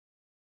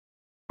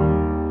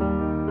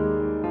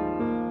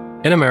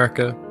In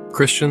America,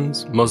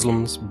 Christians,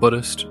 Muslims,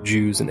 Buddhists,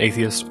 Jews, and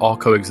atheists all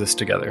coexist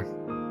together.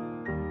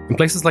 In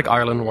places like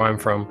Ireland, where I'm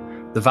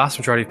from, the vast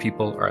majority of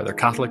people are either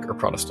Catholic or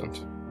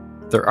Protestant.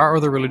 There are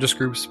other religious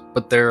groups,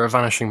 but they're a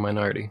vanishing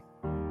minority.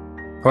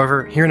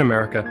 However, here in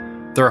America,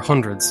 there are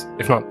hundreds,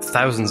 if not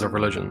thousands of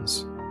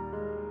religions.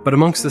 But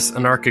amongst this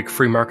anarchic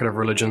free market of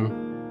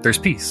religion, there's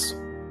peace.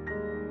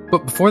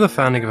 But before the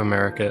founding of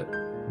America,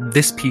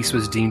 this peace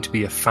was deemed to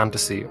be a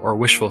fantasy or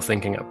wishful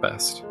thinking at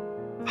best.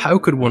 How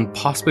could one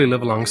possibly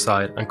live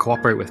alongside and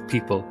cooperate with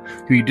people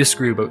who you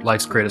disagree about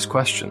life's greatest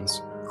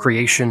questions,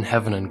 creation,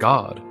 heaven, and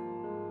God?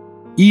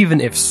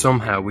 Even if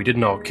somehow we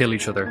didn't all kill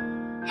each other,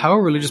 how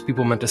are religious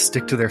people meant to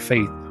stick to their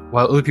faith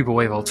while other people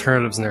wave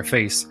alternatives in their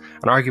face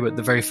and argue about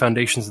the very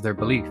foundations of their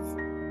belief?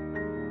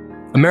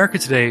 America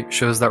today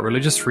shows that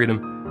religious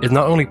freedom is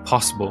not only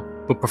possible,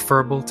 but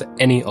preferable to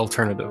any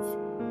alternative.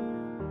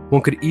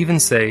 One could even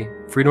say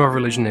freedom of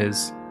religion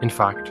is, in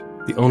fact,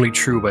 the only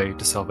true way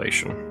to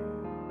salvation.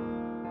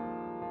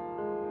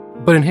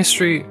 But in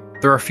history,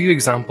 there are few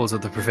examples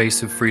of the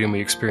pervasive freedom we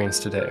experience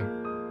today.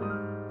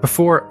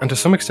 Before, and to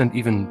some extent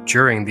even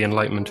during the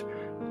Enlightenment,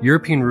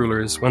 European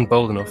rulers, when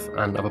bold enough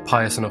and of a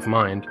pious enough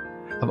mind,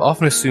 have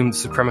often assumed the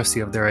supremacy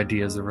of their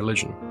ideas of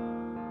religion.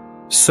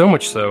 So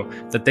much so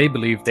that they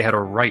believed they had a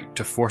right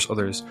to force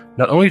others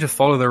not only to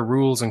follow their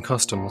rules and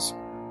customs,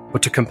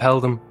 but to compel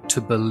them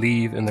to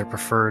believe in their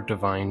preferred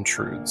divine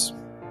truths.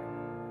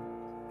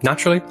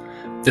 Naturally,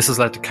 this has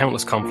led to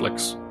countless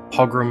conflicts,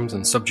 pogroms,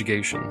 and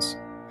subjugations,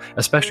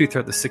 especially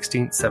throughout the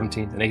 16th,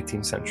 17th, and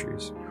 18th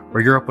centuries,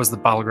 where Europe was the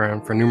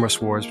battleground for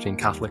numerous wars between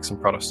Catholics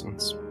and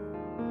Protestants.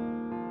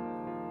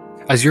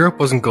 As Europe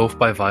was engulfed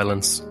by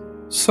violence,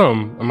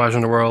 some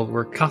imagined a world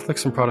where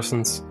Catholics and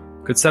Protestants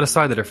could set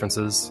aside the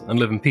differences and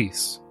live in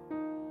peace.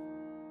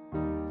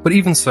 But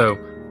even so,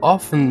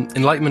 often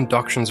Enlightenment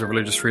doctrines of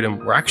religious freedom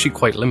were actually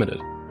quite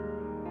limited.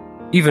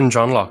 Even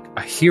John Locke,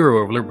 a hero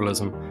of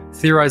liberalism,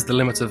 theorized the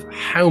limits of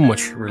how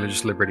much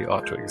religious liberty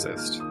ought to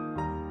exist.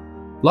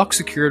 Locke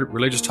secured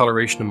religious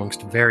toleration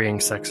amongst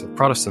varying sects of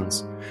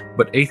Protestants,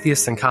 but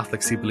atheists and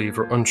Catholics, he believed,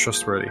 were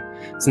untrustworthy,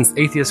 since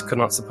atheists could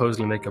not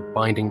supposedly make a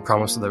binding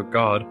promise without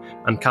God,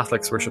 and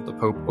Catholics worshipped the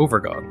Pope over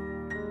God,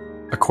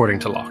 according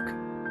to Locke.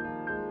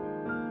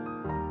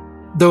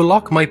 Though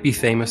Locke might be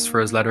famous for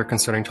his letter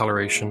concerning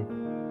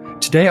toleration,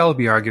 today I'll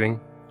be arguing,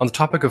 on the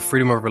topic of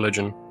freedom of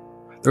religion,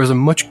 there is a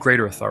much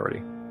greater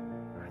authority.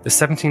 The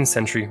 17th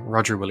century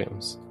Roger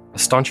Williams, a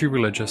staunchly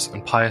religious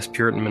and pious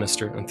Puritan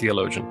minister and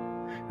theologian,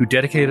 who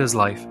dedicated his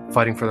life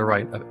fighting for the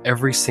right of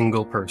every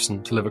single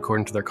person to live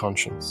according to their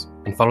conscience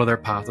and follow their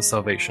path of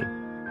salvation,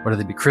 whether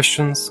they be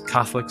Christians,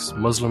 Catholics,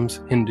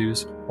 Muslims,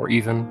 Hindus, or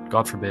even,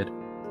 God forbid,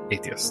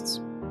 atheists.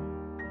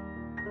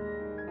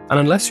 And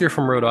unless you're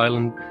from Rhode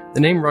Island, the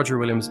name Roger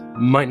Williams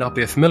might not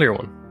be a familiar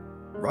one.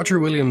 Roger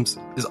Williams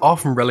is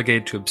often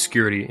relegated to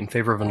obscurity in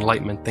favour of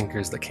Enlightenment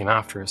thinkers that came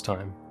after his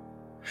time.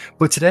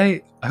 But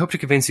today, I hope to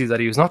convince you that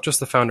he was not just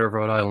the founder of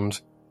Rhode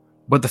Island,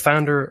 but the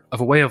founder of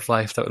a way of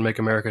life that would make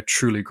America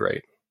truly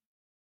great.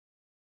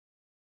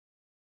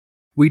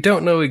 We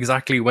don't know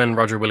exactly when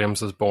Roger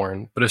Williams was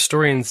born, but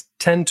historians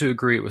tend to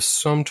agree it was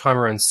sometime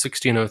around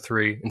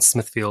 1603 in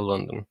Smithfield,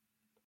 London.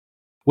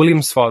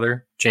 Williams'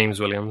 father, James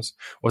Williams,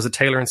 was a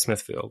tailor in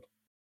Smithfield.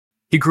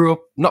 He grew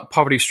up not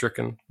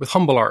poverty-stricken, with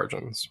humble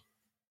origins.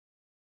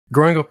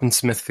 Growing up in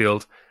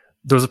Smithfield,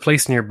 there was a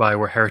place nearby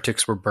where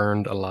heretics were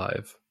burned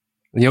alive.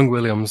 The young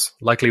Williams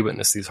likely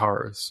witnessed these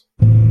horrors.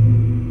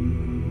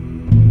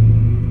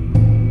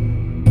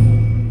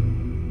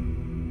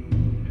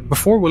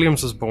 Before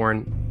Williams was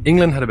born,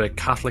 England had been a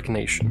Catholic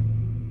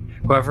nation.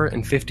 However, in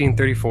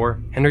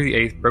 1534, Henry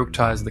VIII broke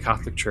ties with the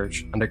Catholic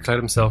Church and declared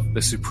himself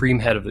the supreme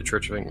head of the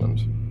Church of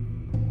England.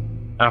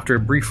 After a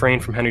brief reign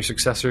from Henry's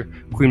successor,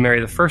 Queen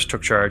Mary I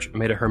took charge and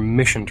made it her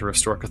mission to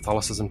restore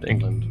Catholicism to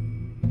England.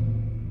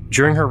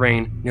 During her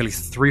reign, nearly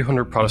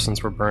 300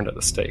 Protestants were burned at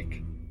the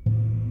stake.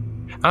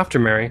 After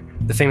Mary,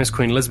 the famous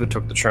Queen Elizabeth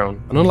took the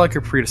throne, and unlike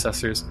her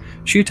predecessors,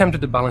 she attempted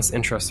to balance the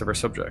interests of her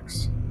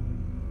subjects.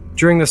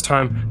 During this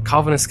time,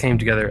 Calvinists came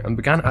together and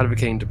began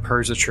advocating to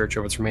purge the church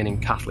of its remaining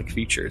Catholic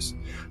features,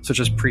 such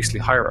as priestly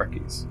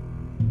hierarchies.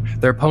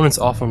 Their opponents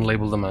often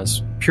labelled them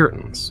as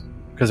Puritans,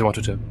 because they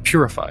wanted to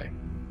purify.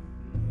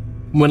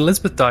 When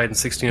Elizabeth died in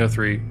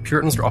 1603,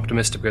 Puritans were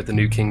optimistic about the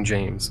new King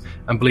James,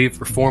 and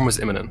believed reform was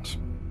imminent.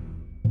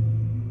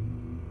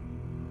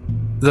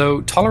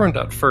 Though tolerant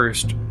at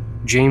first,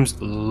 James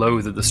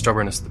loathed the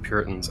stubbornness of the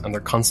Puritans and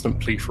their constant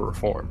plea for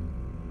reform.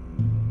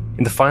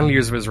 In the final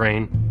years of his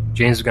reign,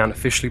 James began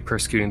officially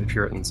persecuting the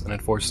Puritans and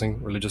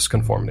enforcing religious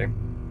conformity.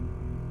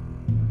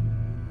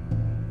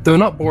 Though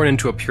not born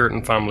into a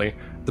Puritan family,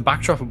 the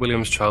backdrop of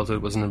William's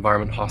childhood was an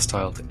environment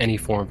hostile to any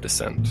form of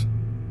dissent.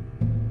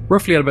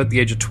 Roughly at about the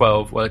age of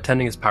 12, while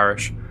attending his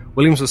parish,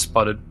 Williams was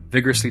spotted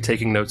vigorously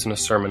taking notes in a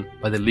sermon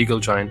by the legal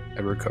giant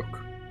Edward Coke,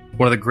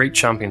 one of the great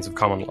champions of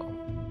common law.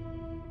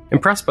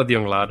 Impressed by the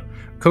young lad,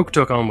 Coke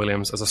took on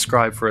Williams as a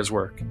scribe for his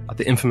work at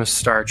the infamous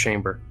Star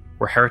Chamber,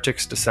 where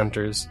heretics,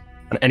 dissenters,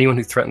 and anyone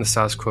who threatened the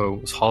status quo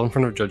was hauled in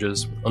front of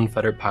judges with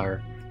unfettered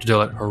power to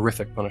dole out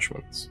horrific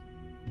punishments.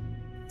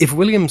 If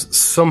Williams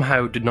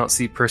somehow did not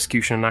see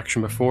persecution in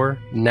action before,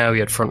 now he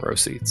had front row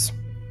seats.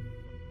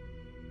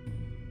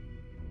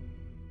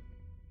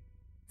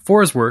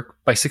 For his work,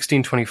 by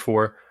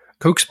 1624,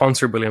 Coke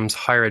sponsored Williams'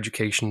 higher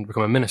education to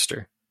become a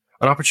minister,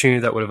 an opportunity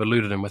that would have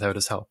eluded him without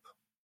his help.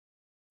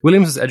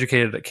 Williams was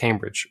educated at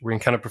Cambridge, where he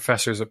encountered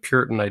professors of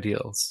Puritan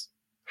ideals.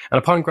 And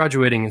upon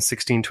graduating in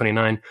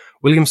 1629,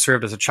 Williams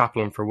served as a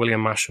chaplain for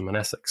William Masham in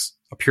Essex,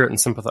 a Puritan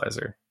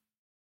sympathiser.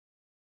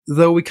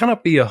 Though we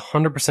cannot be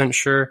 100%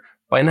 sure,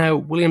 by now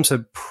Williams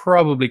had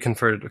probably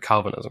converted to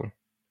Calvinism.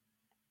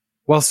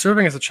 While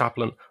serving as a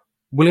chaplain,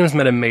 Williams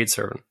met a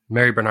maidservant,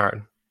 Mary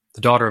Bernard,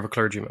 the daughter of a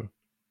clergyman.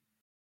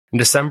 In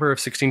December of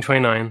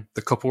 1629,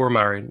 the couple were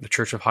married in the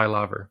Church of High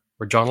Laver,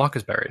 where John Locke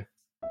is buried.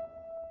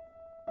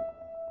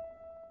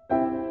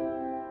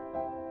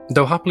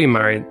 Though happily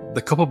married,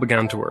 the couple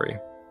began to worry.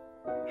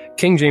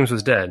 King James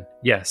was dead,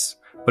 yes,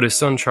 but his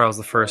son Charles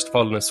I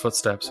followed in his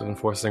footsteps of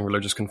enforcing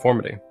religious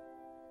conformity.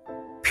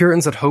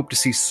 Puritans had hoped to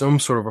see some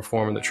sort of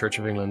reform in the Church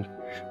of England,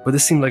 but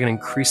this seemed like an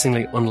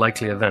increasingly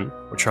unlikely event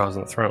with Charles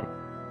on the throne.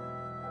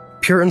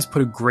 Puritans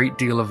put a great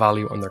deal of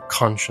value on their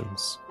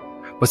conscience,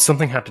 but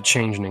something had to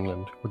change in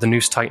England, with the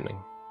noose tightening.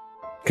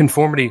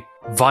 Conformity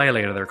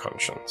violated their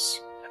conscience,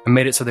 and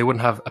made it so they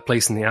wouldn't have a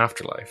place in the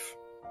afterlife.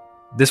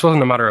 This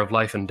wasn't a matter of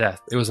life and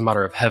death, it was a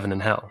matter of heaven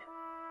and hell.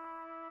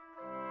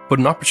 But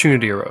an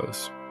opportunity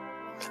arose.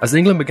 As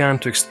England began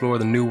to explore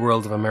the new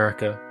world of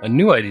America, a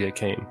new idea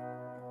came.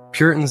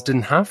 Puritans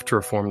didn't have to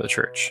reform the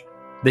church.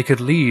 They could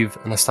leave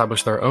and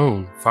establish their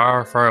own,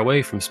 far, far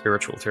away from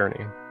spiritual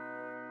tyranny.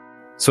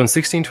 So in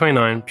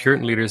 1629,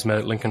 Puritan leaders met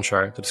at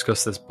Lincolnshire to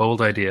discuss this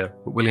bold idea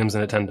with Williams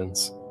in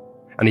attendance.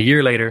 And a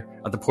year later,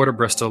 at the port of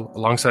Bristol,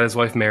 alongside his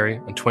wife Mary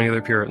and 20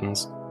 other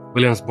Puritans,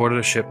 Williams boarded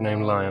a ship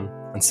named Lion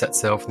and set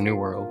sail for the New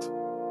World,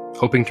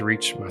 hoping to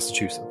reach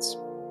Massachusetts.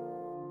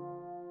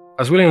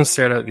 As Williams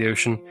stared out at the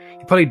ocean,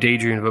 he probably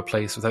daydreamed of a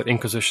place without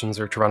inquisitions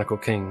or tyrannical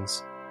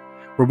kings,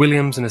 where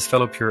Williams and his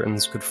fellow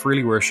Puritans could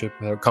freely worship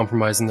without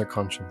compromising their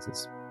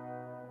consciences.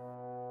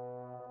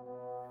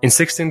 In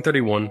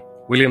 1631,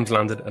 Williams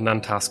landed at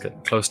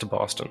Nantasket, close to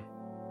Boston.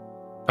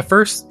 At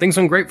first, things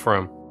went great for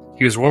him.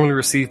 He was warmly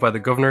received by the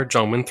governor,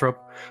 John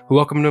Winthrop, who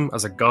welcomed him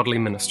as a godly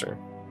minister.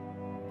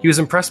 He was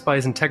impressed by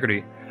his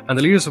integrity, and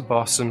the leaders of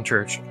Boston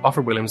Church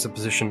offered Williams a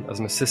position as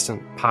an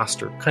assistant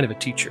pastor, kind of a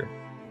teacher.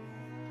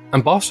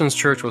 And Boston's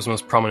church was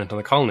most prominent in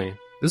the colony.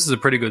 This is a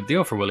pretty good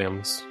deal for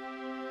Williams.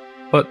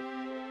 But,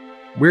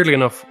 weirdly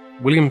enough,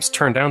 Williams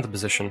turned down the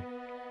position.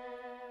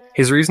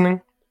 His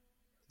reasoning?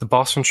 The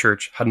Boston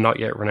Church had not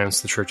yet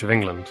renounced the Church of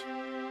England.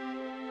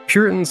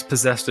 Puritans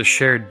possessed a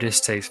shared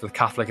distaste for the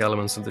Catholic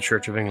elements of the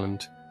Church of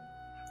England.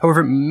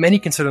 However, many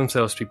consider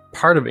themselves to be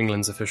part of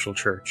England's official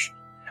church,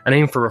 and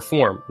aim for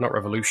reform, not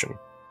revolution.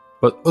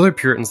 But other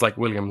Puritans like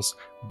Williams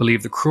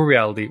believed the cruel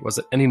reality was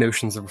that any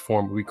notions of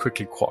reform would be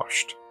quickly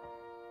quashed.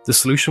 The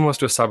solution was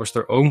to establish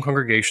their own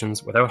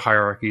congregations without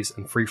hierarchies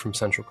and free from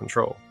central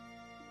control.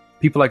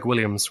 People like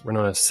Williams were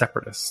known as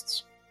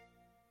separatists.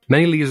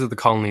 Many leaders of the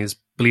colonies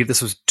believed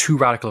this was too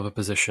radical of a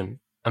position,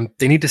 and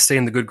they need to stay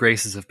in the good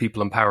graces of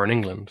people in power in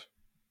England.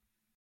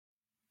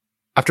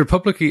 After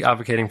publicly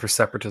advocating for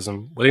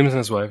separatism, Williams and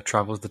his wife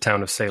travelled to the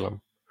town of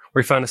Salem,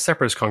 where he found a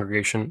separatist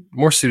congregation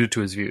more suited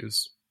to his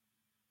views.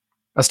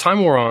 As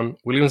time wore on,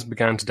 Williams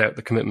began to doubt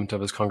the commitment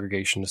of his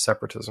congregation to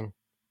separatism.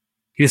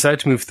 He decided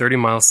to move 30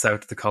 miles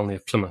south to the colony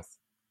of Plymouth,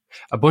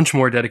 a bunch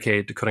more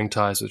dedicated to cutting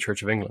ties with the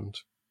Church of England.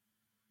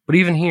 But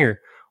even here,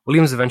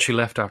 Williams eventually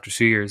left after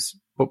 2 years,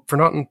 but for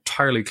not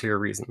entirely clear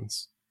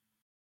reasons.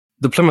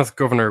 The Plymouth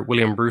governor,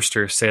 William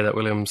Brewster, said that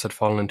Williams had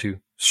fallen into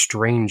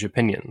strange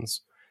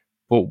opinions,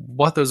 but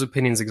what those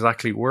opinions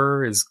exactly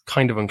were is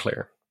kind of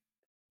unclear.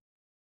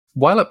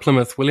 While at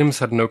Plymouth, Williams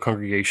had no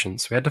congregation,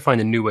 so he had to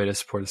find a new way to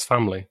support his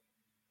family.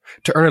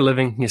 To earn a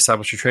living, he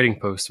established a trading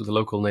post with the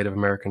local Native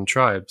American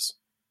tribes.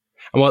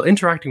 And while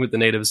interacting with the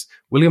natives,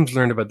 Williams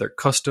learned about their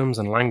customs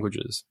and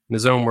languages, in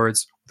his own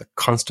words, with a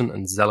constant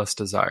and zealous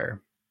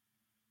desire.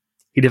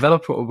 He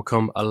developed what would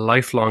become a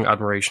lifelong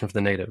admiration for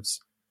the natives,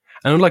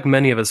 and unlike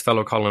many of his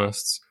fellow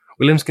colonists,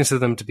 Williams considered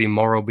them to be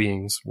moral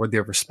beings worthy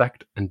of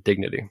respect and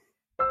dignity.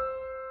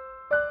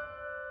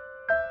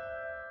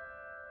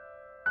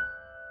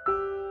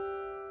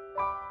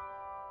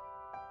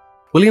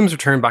 Williams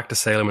returned back to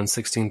Salem in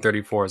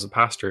 1634 as a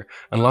pastor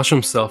and launched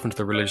himself into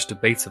the religious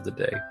debates of the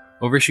day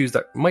over issues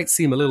that might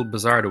seem a little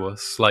bizarre to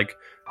us, like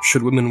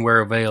should women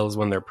wear veils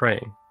when they're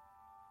praying?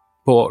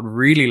 But what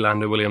really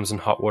landed Williams in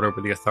hot water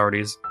with the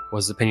authorities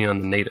was his opinion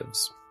on the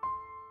natives.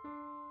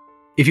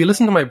 If you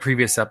listen to my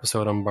previous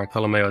episode on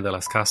Bartolomeo de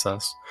las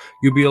Casas,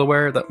 you'll be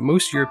aware that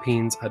most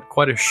Europeans had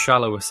quite a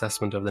shallow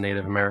assessment of the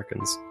Native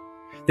Americans.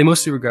 They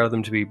mostly regarded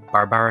them to be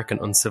barbaric and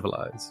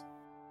uncivilized.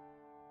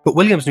 But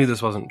Williams knew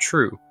this wasn't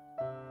true.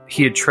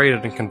 He had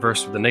traded and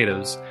conversed with the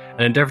natives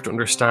and endeavoured to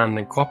understand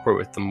and cooperate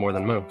with them more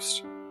than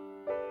most.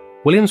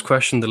 Williams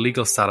questioned the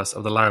legal status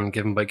of the land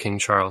given by King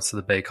Charles to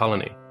the Bay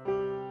Colony.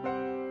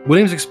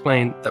 Williams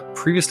explained that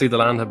previously the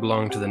land had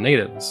belonged to the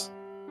natives.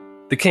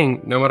 The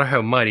king, no matter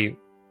how mighty,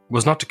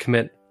 was not to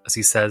commit, as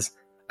he says,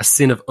 a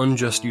sin of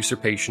unjust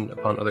usurpation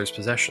upon others'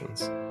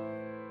 possessions.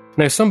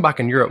 Now, some back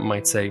in Europe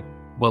might say,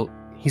 well,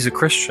 he's a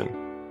Christian.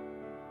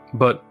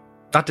 But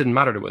that didn't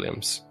matter to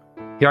Williams.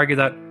 He argued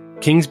that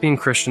kings being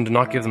Christian did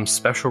not give them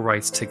special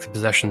rights to take the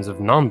possessions of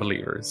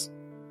non-believers.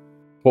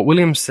 What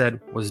Williams said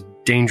was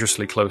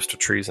dangerously close to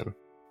treason,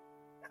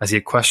 as he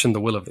had questioned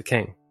the will of the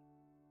king.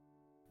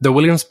 Though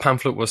Williams'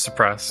 pamphlet was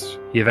suppressed,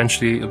 he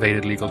eventually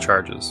evaded legal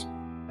charges.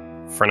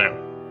 For now.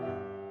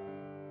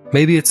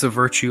 Maybe it's a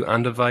virtue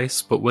and a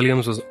vice, but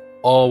Williams was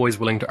always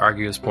willing to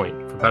argue his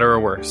point, for better or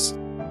worse,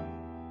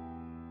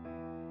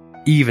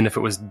 even if it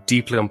was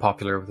deeply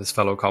unpopular with his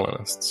fellow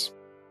colonists.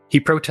 He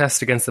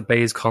protested against the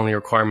Bayes colony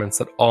requirements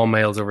that all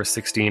males over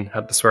 16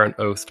 had to swear an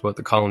oath to both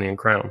the colony and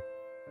crown.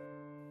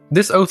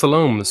 This oath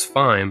alone was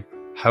fine,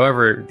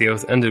 however, the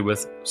oath ended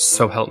with,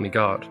 "So help me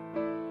God."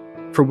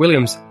 For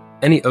Williams,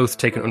 any oath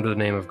taken under the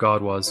name of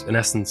God was, in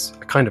essence,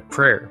 a kind of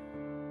prayer,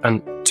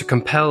 and to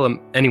compel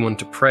anyone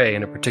to pray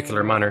in a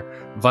particular manner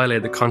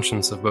violated the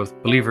conscience of both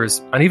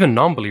believers and even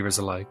non-believers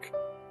alike.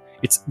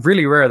 It's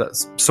really rare that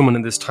someone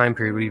in this time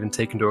period would even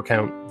take into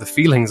account the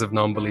feelings of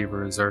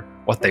non-believers or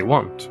what they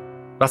want.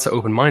 That's how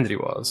open-minded he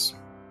was.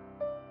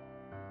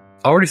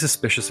 Already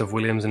suspicious of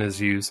Williams and his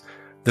views,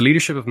 the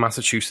leadership of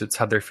Massachusetts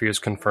had their fears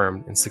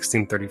confirmed in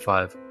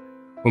 1635,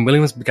 when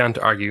Williams began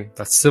to argue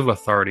that civil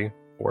authority,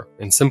 or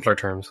in simpler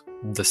terms,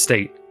 the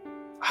state,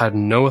 had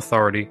no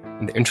authority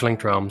in the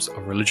interlinked realms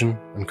of religion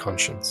and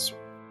conscience.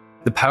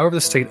 The power of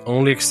the state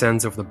only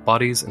extends over the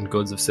bodies and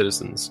goods of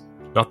citizens,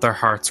 not their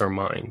hearts or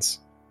minds.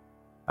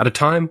 At a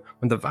time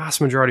when the vast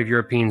majority of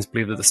Europeans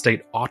believed that the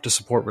state ought to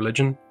support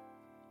religion,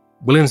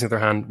 Williams, on the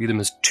other hand, viewed them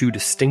as two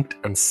distinct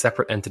and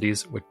separate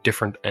entities with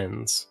different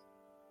ends.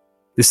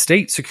 The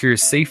state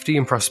secures safety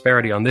and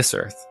prosperity on this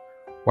earth,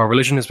 while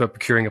religion is about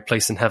procuring a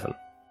place in heaven.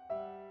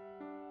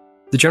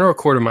 The General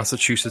Court of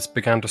Massachusetts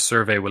began to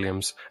survey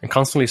Williams and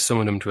constantly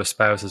summoned him to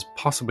espouse his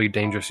possibly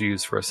dangerous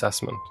views for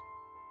assessment.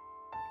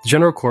 The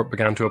General Court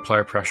began to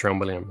apply pressure on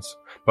Williams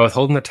by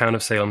withholding the town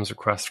of Salem's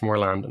request for more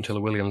land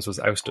until Williams was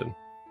ousted.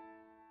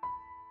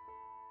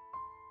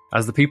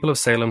 As the people of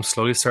Salem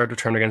slowly started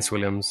to turn against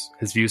Williams,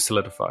 his views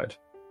solidified.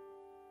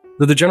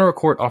 Though the General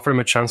Court offered him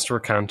a chance to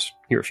recant,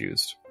 he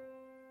refused.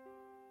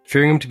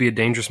 Fearing him to be a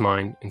dangerous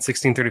mind, in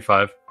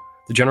 1635,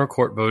 the General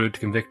Court voted to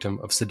convict him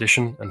of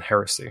sedition and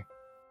heresy,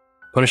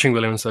 punishing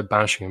Williams by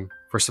banishing him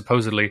for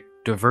supposedly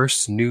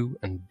diverse, new,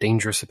 and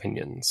dangerous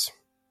opinions.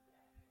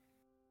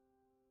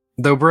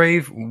 Though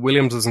brave,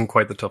 Williams was in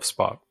quite the tough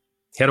spot.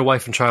 He had a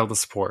wife and child to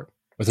support,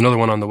 with another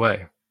one on the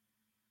way.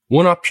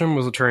 One option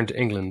was return to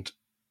England,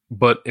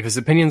 but if his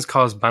opinions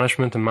caused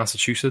banishment in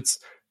Massachusetts,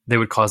 they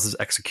would cause his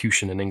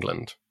execution in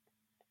England.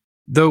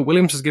 Though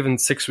Williams was given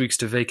 6 weeks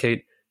to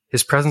vacate,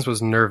 his presence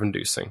was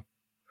nerve-inducing.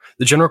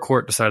 The General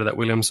Court decided that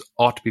Williams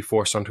ought to be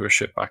forced onto a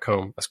ship back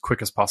home as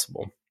quick as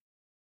possible.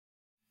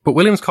 But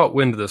Williams caught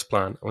wind of this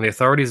plan, and when the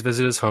authorities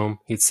visited his home,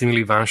 he had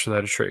seemingly vanished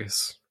without a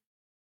trace.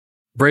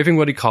 Braving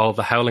what he called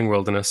the howling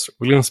wilderness,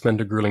 Williams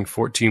spent a grueling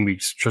 14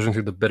 weeks trudging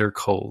through the bitter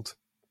cold.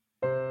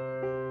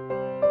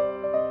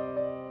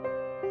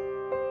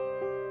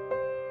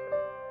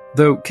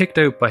 Though kicked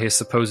out by his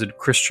supposed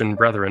Christian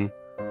brethren,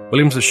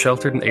 Williams was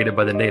sheltered and aided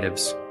by the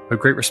natives, who had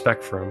great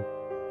respect for him,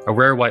 a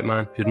rare white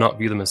man who did not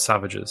view them as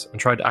savages and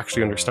tried to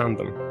actually understand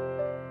them.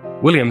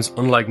 Williams,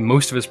 unlike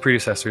most of his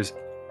predecessors,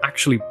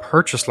 actually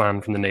purchased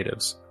land from the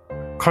natives,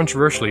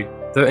 controversially,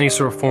 without any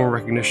sort of formal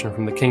recognition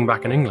from the king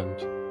back in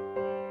England.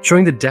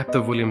 Showing the depth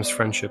of Williams'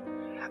 friendship,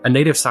 a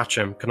native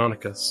sachem,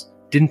 Canonicus,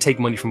 didn't take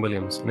money from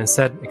Williams and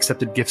instead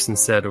accepted gifts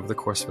instead over the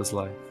course of his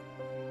life.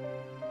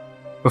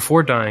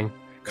 Before dying,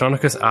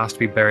 Canonicus asked to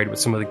be buried with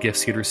some of the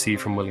gifts he had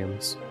received from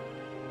Williams.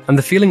 And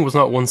the feeling was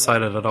not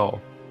one-sided at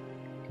all.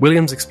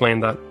 Williams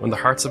explained that, when the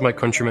hearts of my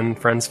countrymen and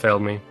friends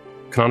failed me,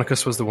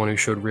 Canonicus was the one who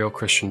showed real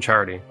Christian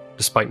charity,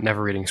 despite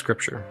never reading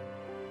scripture.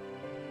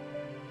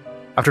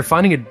 After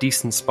finding a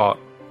decent spot,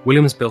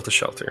 Williams built a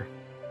shelter.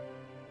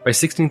 By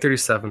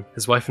 1637,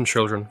 his wife and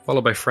children,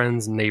 followed by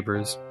friends and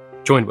neighbours,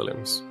 joined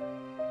Williams.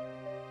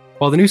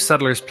 While the new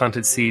settlers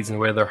planted seeds and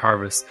awaited their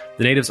harvest,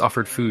 the natives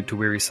offered food to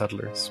weary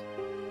settlers.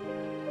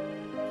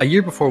 A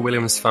year before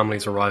Williams'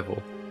 family's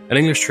arrival, an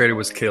English trader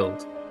was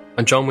killed,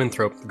 and John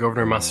Winthrop, the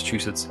governor of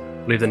Massachusetts,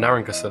 believed the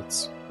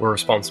Narragansetts were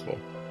responsible.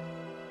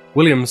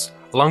 Williams,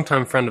 a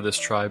longtime friend of this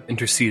tribe,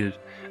 interceded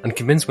and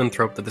convinced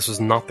Winthrop that this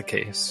was not the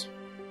case.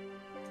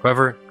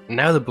 However,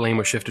 now the blame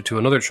was shifted to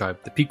another tribe,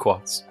 the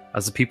Pequots,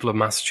 as the people of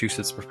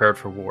Massachusetts prepared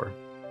for war.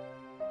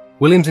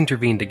 Williams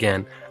intervened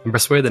again and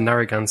persuaded the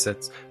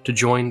Narragansetts to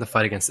join the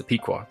fight against the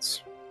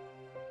Pequots.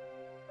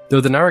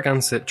 Though the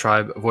Narragansett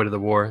tribe avoided the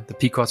war, the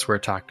Pequots were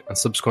attacked and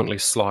subsequently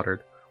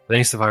slaughtered, with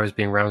any survivors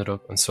being rounded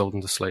up and sold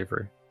into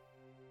slavery.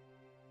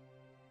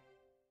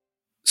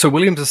 So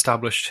Williams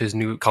established his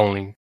new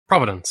colony,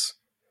 Providence,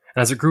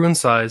 and as it grew in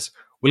size,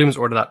 Williams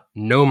ordered that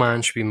no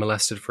man should be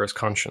molested for his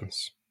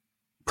conscience.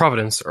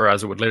 Providence, or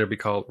as it would later be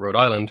called, Rhode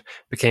Island,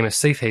 became a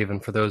safe haven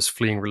for those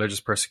fleeing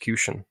religious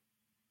persecution.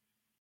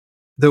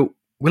 Though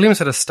Williams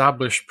had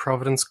established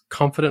Providence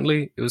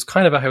confidently. It was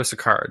kind of a house of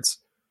cards.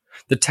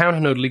 The town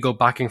had no legal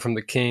backing from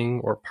the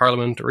king or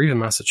parliament or even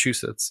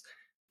Massachusetts.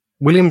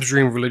 William's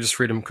dream of religious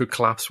freedom could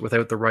collapse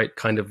without the right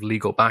kind of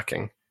legal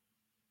backing.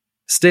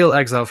 Still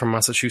exiled from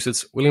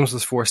Massachusetts, Williams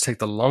was forced to take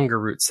the longer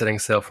route, setting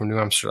sail from New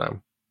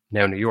Amsterdam,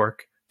 now New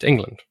York, to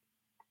England.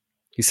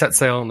 He set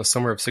sail in the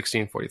summer of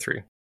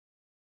 1643.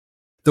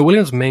 Though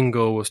William's main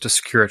goal was to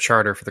secure a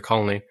charter for the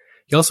colony,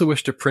 he also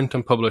wished to print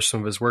and publish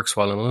some of his works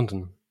while in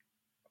London.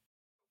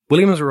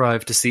 Williams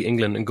arrived to see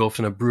England engulfed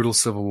in a brutal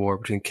civil war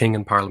between king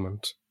and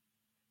parliament.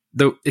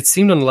 Though it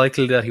seemed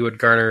unlikely that he would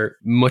garner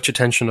much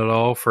attention at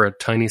all for a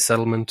tiny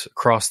settlement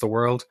across the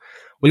world,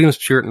 William's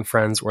Puritan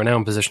friends were now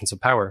in positions of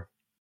power.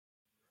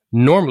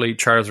 Normally,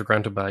 charters were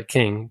granted by a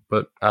king,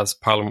 but as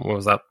Parliament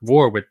was at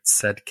war with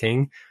said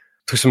king,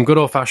 through some good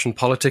old-fashioned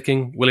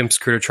politicking, William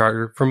secured a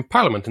charter from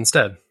Parliament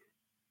instead.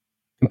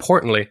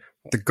 Importantly,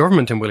 the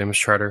government in William's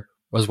charter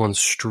was one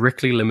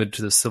strictly limited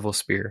to the civil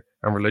sphere,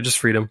 and religious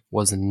freedom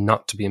was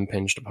not to be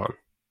impinged upon.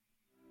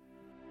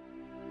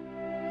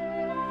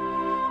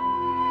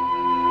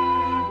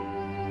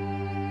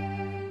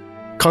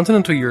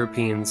 Continental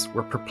Europeans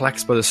were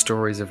perplexed by the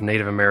stories of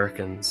Native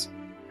Americans,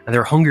 and they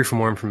were hungry for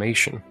more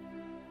information.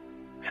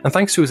 And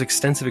thanks to his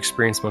extensive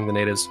experience among the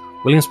natives,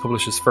 Williams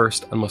published his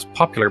first and most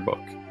popular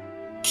book,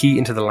 Key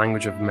into the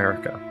Language of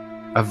America,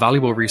 a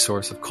valuable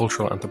resource of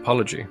cultural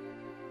anthropology.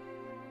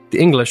 The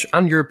English,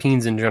 and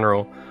Europeans in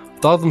general,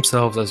 thought of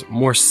themselves as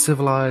more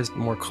civilized,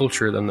 more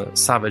cultured than the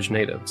savage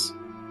natives.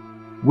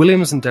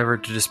 Williams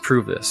endeavoured to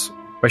disprove this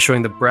by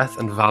showing the breadth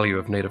and value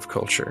of native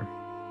culture.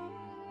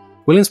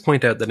 Williams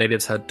pointed out that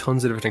natives had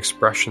tons of different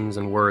expressions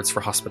and words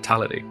for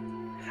hospitality,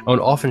 and would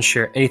often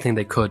share anything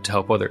they could to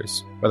help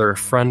others, whether a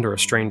friend or a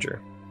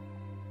stranger.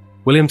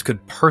 Williams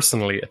could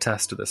personally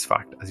attest to this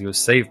fact, as he was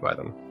saved by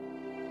them.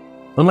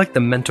 Unlike the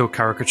mental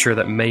caricature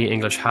that many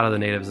English had of the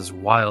natives as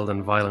wild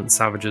and violent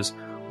savages,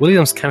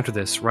 Williams countered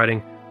this,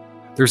 writing,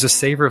 "There's a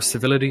savour of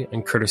civility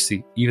and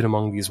courtesy even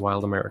among these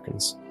wild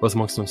Americans, both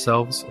amongst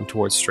themselves and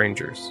towards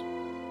strangers."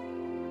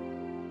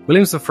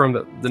 Williams affirmed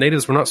that the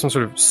natives were not some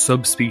sort of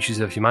subspecies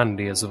of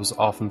humanity, as it was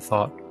often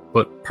thought,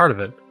 but part of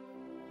it.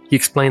 He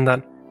explained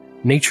that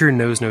nature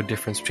knows no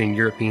difference between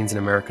Europeans and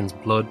Americans'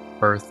 blood,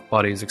 birth,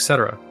 bodies,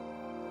 etc.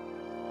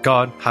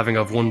 God, having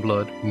of one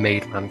blood,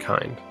 made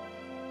mankind.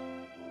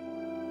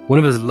 One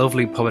of his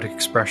lovely poetic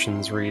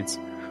expressions reads,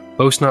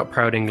 "Boast not,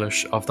 proud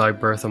English, of thy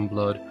birth and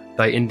blood,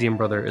 thy Indian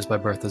brother is by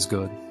birth as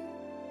good."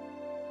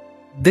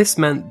 This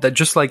meant that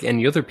just like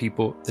any other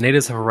people, the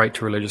natives have a right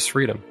to religious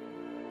freedom,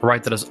 a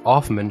right that has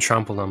often been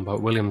trampled on by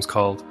what Williams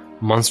called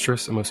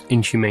monstrous and most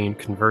inhumane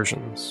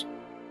conversions.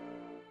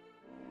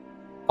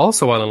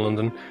 Also while in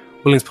London,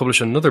 Williams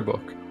published another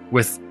book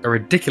with a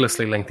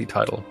ridiculously lengthy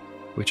title,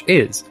 which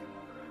is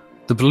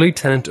The Bloody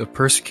Tenet of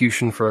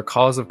Persecution for a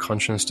Cause of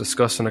Conscience,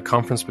 discussed in a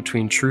conference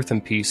between Truth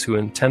and Peace, who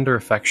in tender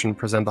affection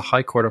present the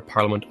High Court of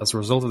Parliament as a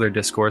result of their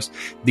discourse,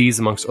 these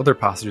amongst other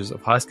passages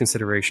of highest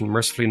consideration,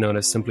 mercifully known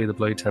as simply the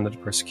Bloody Tenet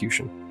of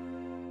Persecution.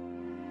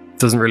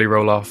 Doesn't really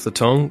roll off the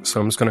tongue,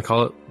 so I'm just going to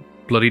call it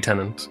Bloody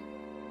Tenet.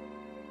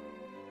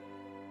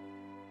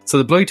 So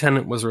the Bloody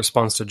Tenet was a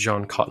response to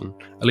John Cotton,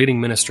 a leading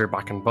minister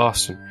back in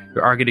Boston,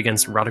 who argued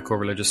against radical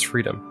religious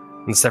freedom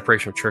and the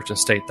separation of church and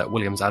state that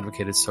Williams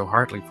advocated so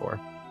heartily for.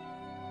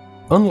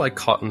 Unlike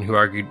Cotton, who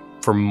argued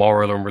for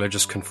moral and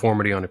religious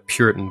conformity on a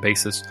Puritan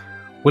basis,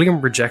 William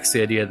rejects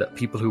the idea that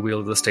people who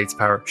wield the state's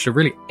power should have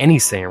really any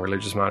say in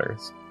religious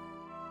matters.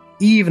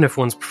 Even if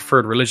one's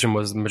preferred religion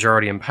was the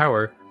majority in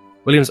power,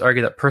 Williams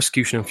argued that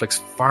persecution inflicts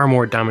far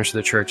more damage to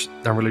the church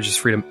than religious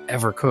freedom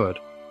ever could.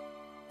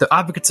 The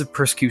advocates of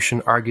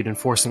persecution argued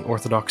enforcing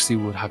orthodoxy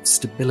would have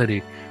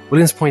stability.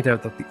 Williams pointed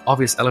out that the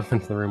obvious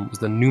elephant in the room was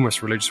the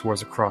numerous religious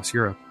wars across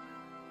Europe,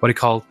 what he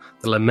called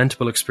the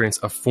lamentable experience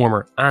of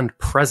former and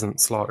present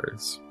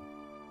slaughters.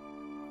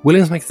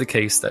 Williams makes the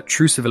case that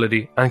true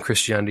civility and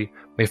Christianity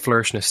may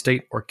flourish in a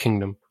state or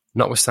kingdom,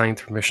 notwithstanding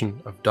the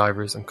permission of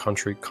divers and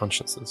contrary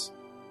consciences.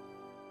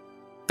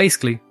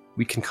 Basically,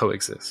 we can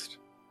coexist.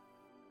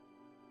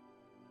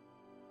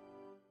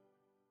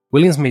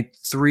 Williams made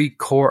three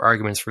core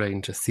arguments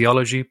relating to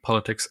theology,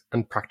 politics,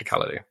 and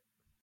practicality.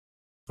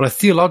 On a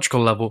theological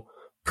level,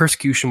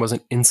 persecution was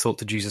an insult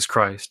to Jesus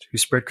Christ, who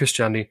spread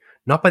Christianity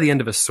not by the end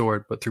of a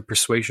sword, but through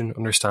persuasion,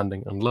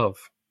 understanding, and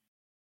love.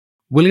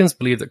 Williams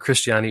believed that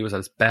Christianity was at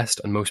its best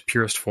and most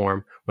purest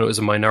form when it was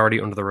a minority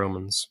under the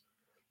Romans.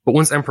 But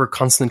once Emperor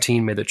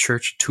Constantine made the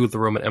Church a tool of the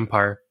Roman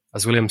Empire,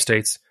 as Williams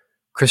states,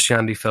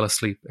 Christianity fell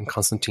asleep in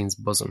Constantine's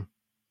bosom.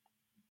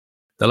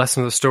 The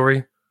lesson of the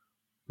story?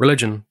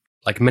 Religion,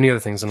 like many other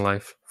things in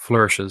life,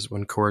 flourishes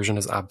when coercion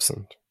is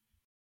absent.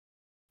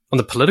 On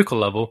the political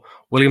level,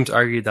 Williams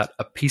argued that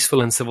a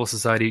peaceful and civil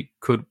society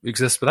could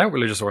exist without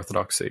religious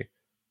orthodoxy.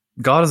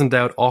 God has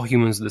endowed all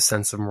humans with a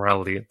sense of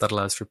morality that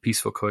allows for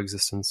peaceful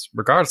coexistence,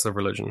 regardless of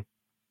religion.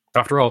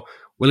 After all,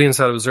 Williams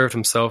had observed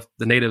himself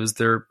the natives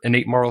their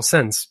innate moral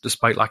sense,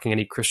 despite lacking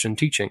any Christian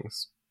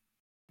teachings.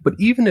 But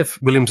even if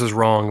Williams was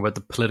wrong about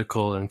the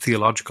political and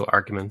theological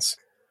arguments,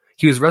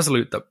 he was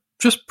resolute that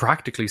Just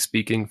practically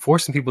speaking,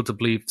 forcing people to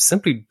believe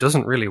simply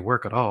doesn't really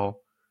work at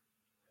all.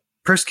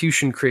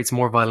 Persecution creates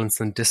more violence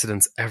than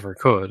dissidence ever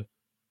could.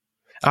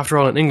 After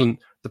all, in England,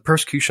 the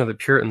persecution of the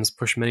Puritans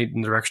pushed many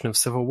in the direction of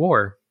civil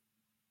war.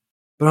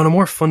 But on a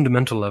more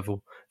fundamental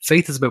level,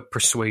 faith is about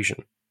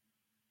persuasion.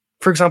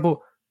 For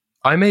example,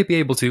 I may be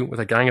able to,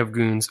 with a gang of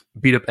goons,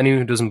 beat up anyone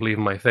who doesn't believe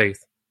in my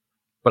faith.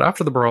 But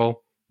after the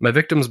brawl, my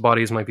victims'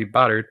 bodies might be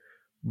battered,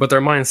 but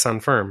their minds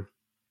stand firm.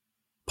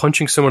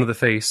 Punching someone in the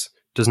face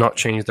does not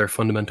change their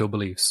fundamental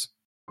beliefs.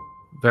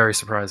 Very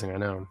surprising, I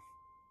know.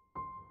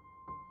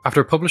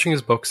 After publishing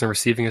his books and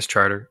receiving his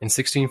charter, in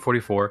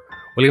 1644,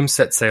 Williams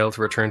set sail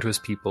to return to his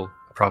people,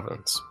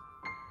 Providence.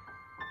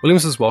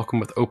 Williams was welcomed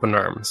with open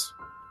arms.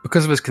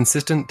 Because of his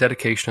consistent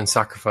dedication and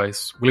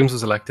sacrifice, Williams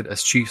was elected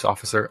as Chief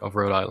Officer of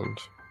Rhode Island.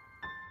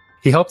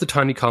 He helped the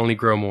tiny colony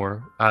grow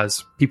more,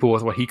 as people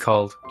with what he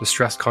called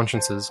distressed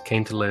consciences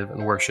came to live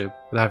and worship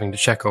without having to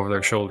check over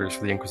their shoulders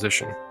for the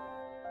Inquisition.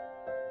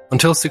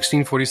 Until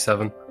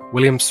 1647,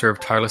 Williams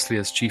served tirelessly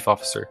as chief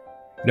officer,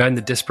 uniting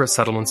the disparate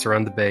settlements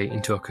around the bay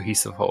into a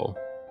cohesive whole.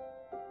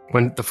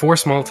 When the 4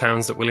 small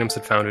towns that Williams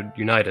had founded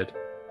united,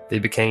 they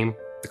became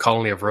the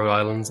colony of Rhode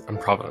Island and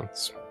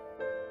Providence.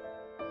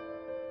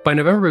 By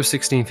November of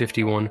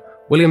 1651,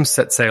 Williams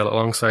set sail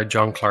alongside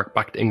John Clark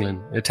back to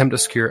England in an attempt to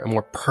secure a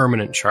more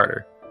permanent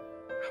charter.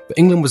 But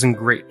England was in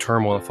great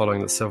turmoil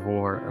following the Civil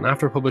War, and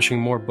after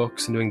publishing more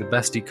books and doing the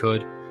best he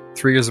could,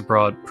 3 years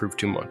abroad proved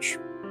too much.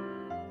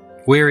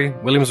 Weary,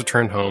 Williams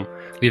returned home,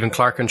 leaving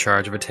Clark in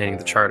charge of attaining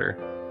the charter,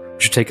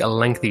 which would take a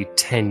lengthy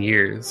 10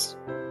 years.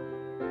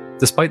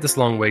 Despite this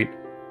long wait,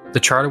 the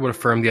charter would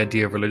affirm the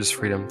idea of religious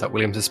freedom that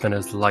Williams had spent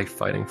his life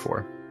fighting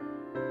for.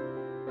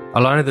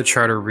 A line of the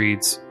charter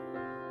reads,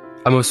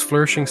 "A most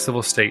flourishing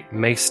civil state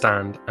may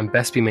stand and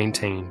best be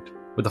maintained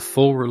with a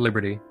full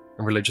liberty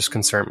and religious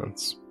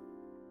concernments."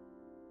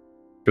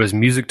 It was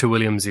music to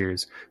William's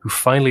ears, who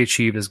finally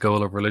achieved his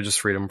goal of religious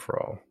freedom for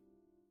all.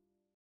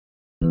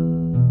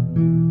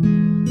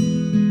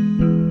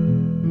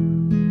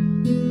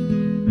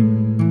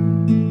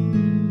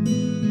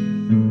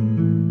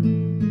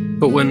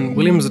 But when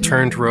Williams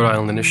returned to Rhode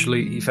Island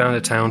initially, he found the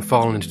town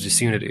fallen into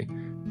disunity,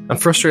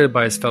 and frustrated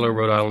by his fellow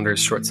Rhode Islanders'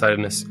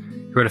 short-sightedness,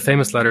 he wrote a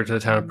famous letter to the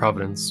town of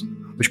Providence,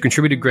 which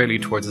contributed greatly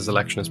towards his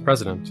election as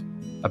president,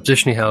 a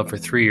position he held for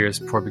 3 years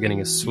before beginning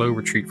his slow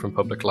retreat from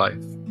public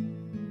life.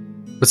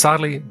 But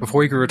sadly,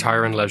 before he could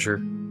retire in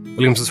leisure,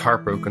 Williams was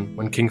heartbroken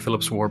when King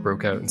Philip's War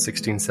broke out in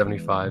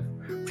 1675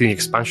 between the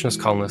expansionist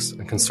colonists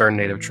and concerned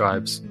native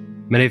tribes,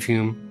 many of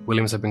whom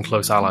Williams had been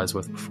close allies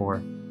with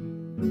before.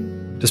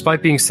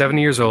 Despite being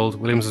 70 years old,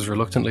 Williams was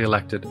reluctantly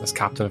elected as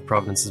captain of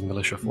Providence's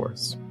militia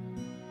force.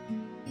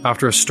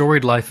 After a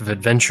storied life of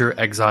adventure,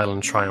 exile,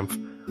 and triumph,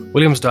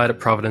 Williams died at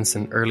Providence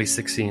in early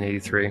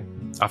 1683,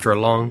 after a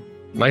long,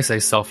 and I say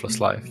selfless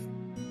life.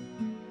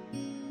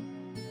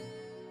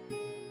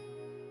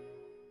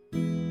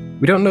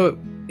 We don't know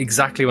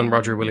exactly when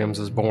Roger Williams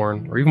was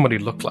born, or even what he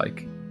looked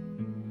like.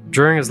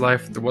 During his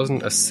life, there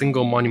wasn't a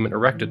single monument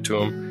erected to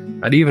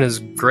him, and even his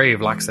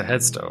grave lacks a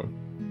headstone.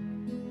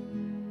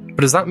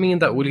 But does that mean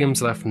that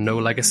Williams left no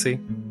legacy?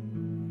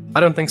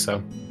 I don't think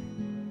so.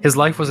 His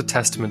life was a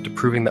testament to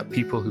proving that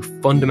people who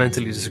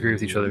fundamentally disagree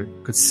with each other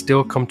could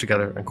still come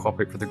together and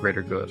cooperate for the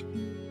greater good.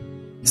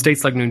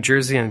 States like New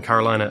Jersey and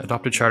Carolina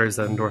adopted charters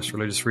that endorsed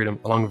religious freedom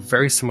along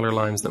very similar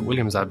lines that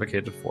Williams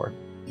advocated for.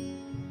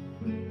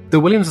 Though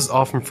Williams is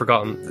often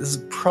forgotten, this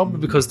is probably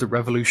because the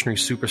revolutionary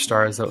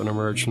superstars that would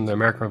emerge from the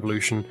American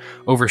Revolution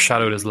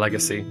overshadowed his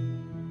legacy.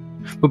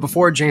 But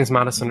before James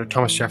Madison or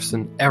Thomas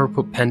Jefferson ever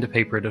put pen to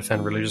paper to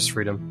defend religious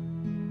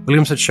freedom,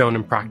 Williams had shown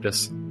in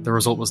practice the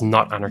result was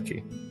not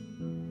anarchy.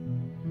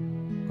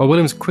 While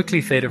Williams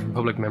quickly faded from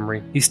public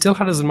memory, he still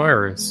had his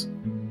admirers.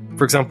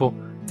 For example,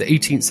 the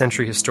 18th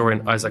century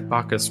historian Isaac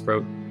Backus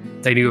wrote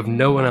that he knew of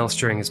no one else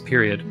during his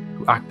period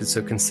who acted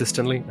so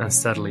consistently and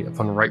steadily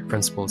upon right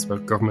principles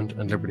about government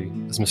and liberty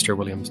as Mr.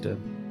 Williams did.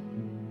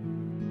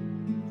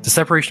 The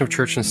separation of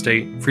church and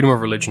state, freedom of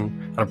religion,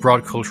 and a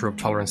broad culture of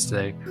tolerance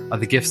today are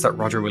the gifts that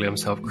Roger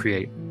Williams helped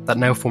create that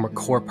now form a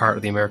core part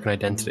of the American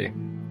identity.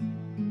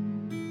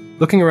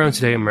 Looking around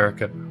today in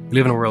America, we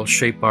live in a world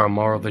shaped by our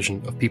moral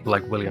vision of people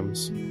like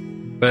Williams.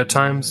 But at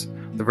times,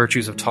 the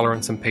virtues of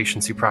tolerance and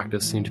patience he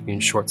practiced seem to be in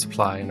short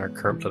supply in our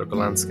current political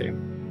landscape.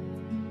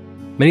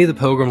 Many of the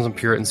Pilgrims and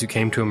Puritans who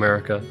came to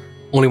America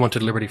only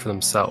wanted liberty for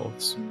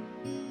themselves.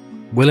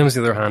 Williams,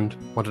 on the other hand,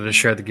 wanted to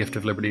share the gift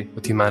of liberty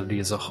with humanity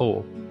as a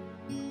whole,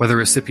 whether the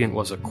recipient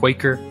was a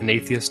Quaker, an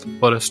atheist,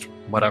 Buddhist,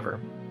 whatever.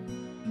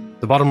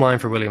 The bottom line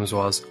for Williams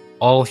was,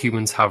 all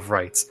humans have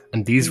rights,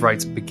 and these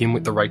rights begin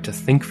with the right to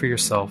think for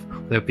yourself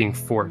without being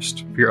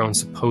forced for your own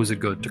supposed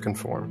good to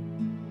conform.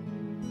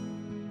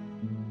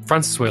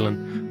 Francis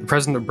Whalen, the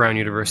president of Brown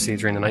University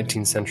during the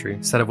 19th century,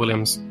 said of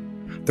Williams,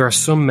 "There are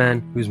some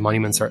men whose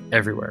monuments are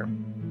everywhere.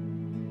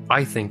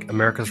 I think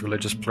America's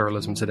religious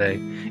pluralism today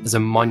is a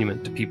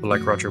monument to people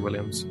like Roger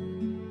Williams,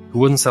 who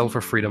wouldn't settle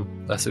for freedom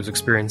unless it was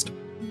experienced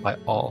by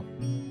all."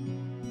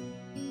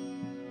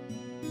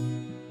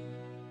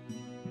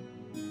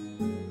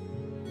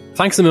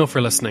 Thanks a mil for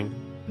listening.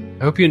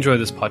 I hope you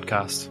enjoyed this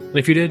podcast. And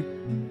if you did,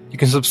 you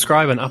can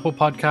subscribe on Apple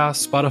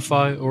Podcasts,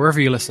 Spotify, or wherever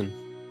you listen.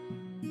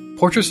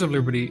 Portraits of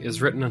Liberty is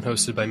written and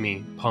hosted by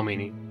me, Paul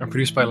Meany, and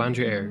produced by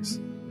Landry Ayres.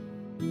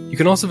 You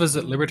can also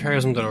visit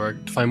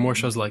libertarianism.org to find more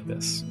shows like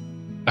this.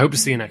 I hope to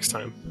see you next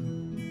time.